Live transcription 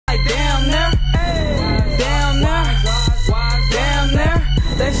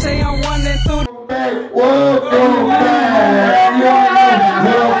say I'm running through. Welcome back.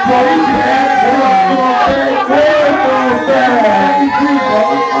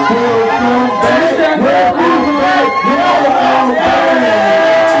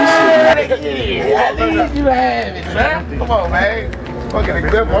 You have it, man. Come on, man. Fucking a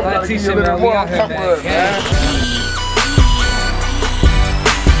grip. I'm gonna give you a little more on top of it, man.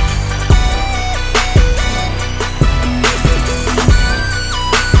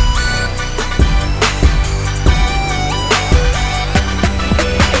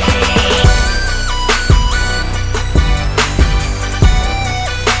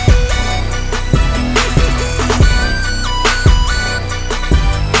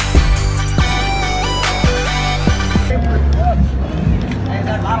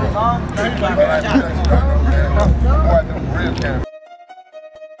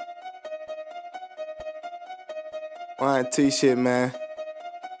 YNT shit, man.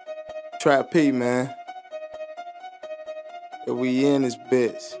 Trap P, man. And we in this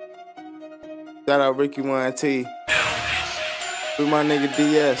bitch. Shout out Rickey YNT. Free my nigga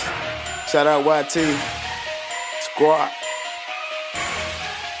DS. Shout out YT. Squad.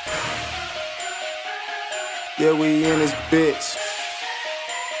 Yeah, we in this bitch.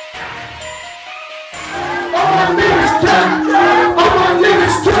 All my niggas trap. All my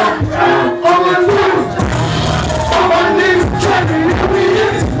niggas trap. All my niggas. All my niggas trapping, yeah, we in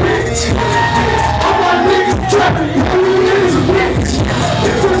this bitch. All my niggas trapping, yeah, we in this bitch.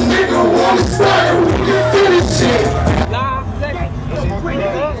 If a nigga wanna start, we can finish it.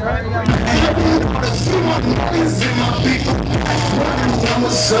 See my niggas in my people.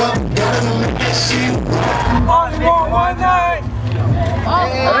 What's up? Gotta make that shit. Only one night.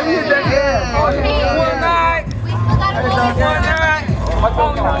 Only One night. We still gotta One night.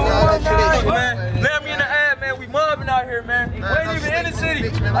 Only One night, man. Let me in the ad, man. We mobbing out here, man. We ain't even in the city.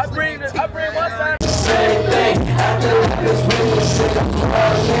 I bring my side. same thing. After that is when you sit up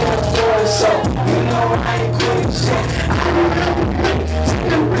hard and for it, so you know I ain't quitting shit. I remember me, take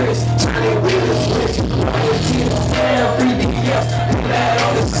the risk, Johnny Wheeler's rich. YNT, damn, 3DS, put that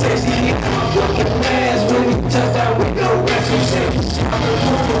on the 60. Hit my fucking mans when we touch down with no refugee shit. I'm a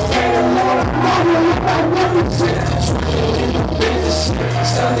fucking fan of Lord, I'm rolling with my weapons shit. Swinging in the business shit,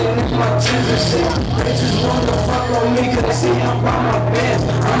 standing in my tender shit. They just wanna fuck on me cause they see I'm by my best.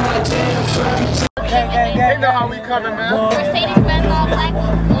 I'm like, damn, sorry. They know how we coming, man. Mercedes-Benz all black,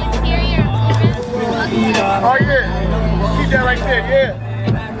 blue interior. Oh yeah, keep that right there, yeah.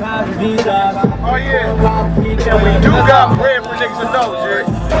 Oh yeah. And we do got bread for niggas to know, Jerry.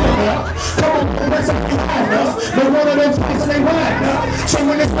 But one of those things they ride now. So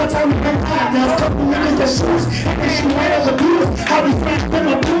when it's my time to bring ride now, couple minutes that shoes, and then she right on the blues. I'll be friends with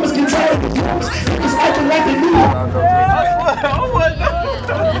my boomers, control the drums. Niggas acting like they knew.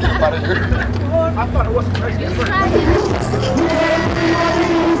 I thought it was crazy.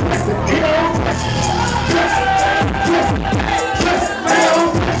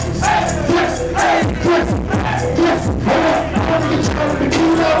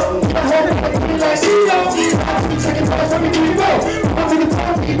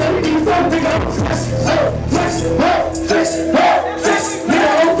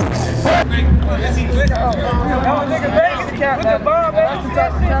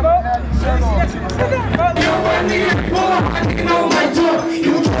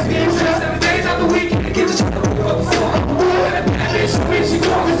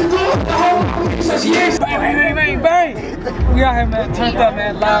 Bang, bang. We out here, man. Turned up,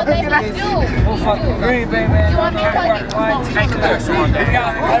 man. Live. We'll fucking green, bang, man. We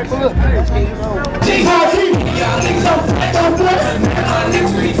out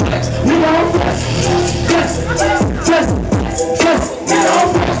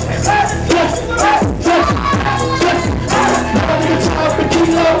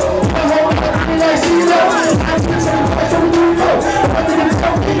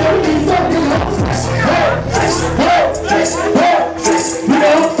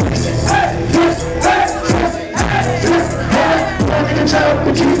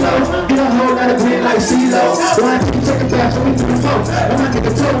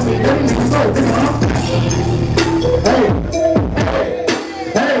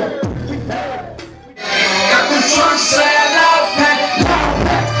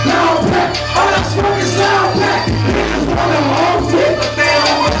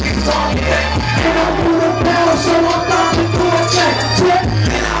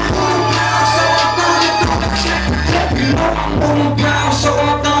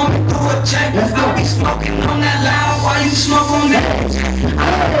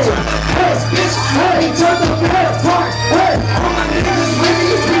Bitch, hey, turn the bed apart. Hey, all my niggas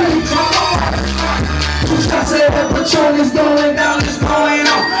with me.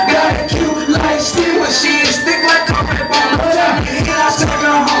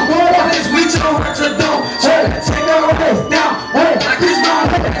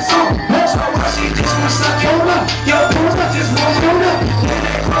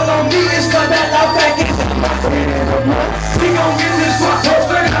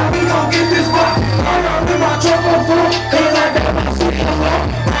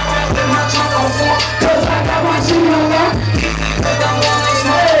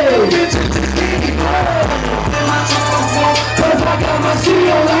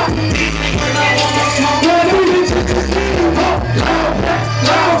 lie.